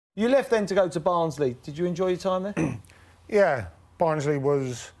You left then to go to Barnsley. Did you enjoy your time there? Yeah, Barnsley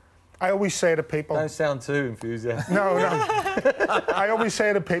was... I always say to people... Don't sound too enthusiastic. No. I always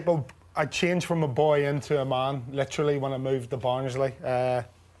say to people, I changed from a boy into a man, literally, when I moved to Barnsley.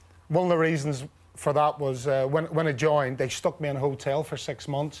 One of the reasons for that was when I joined, they stuck me in a hotel for 6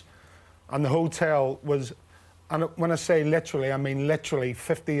 months. And the hotel was... And when I say literally, I mean literally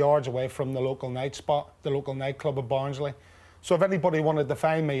 50 yards away from the local night spot, the local nightclub of Barnsley. So if anybody wanted to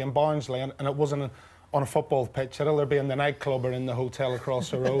find me in Barnsley and it wasn't on a football pitch, it'd either be in the nightclub or in the hotel across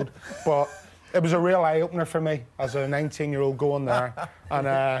the road. But it was a real eye-opener for me as a 19-year-old going there.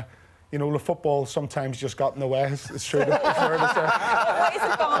 And, you know, the football sometimes just got in the way. It's true to say. What is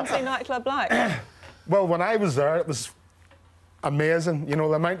the Barnsley nightclub like? Well, when I was there, it was amazing. You know,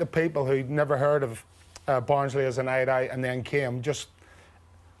 the amount of people who'd never heard of Barnsley as a night out and then came, just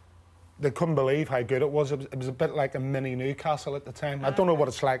they couldn't believe how good it was. It was a bit like a mini Newcastle at the time. I don't know what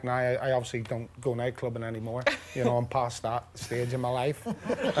it's like now. I obviously don't go nightclubbing anymore. You know, I'm past that stage in my life.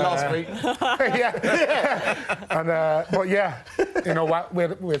 Last week. Yeah. And but yeah, you know what?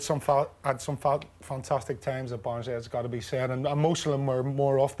 We had some fantastic times at Barnsley. It's got to be said, and most of them were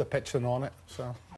more off the pitch than on it. So.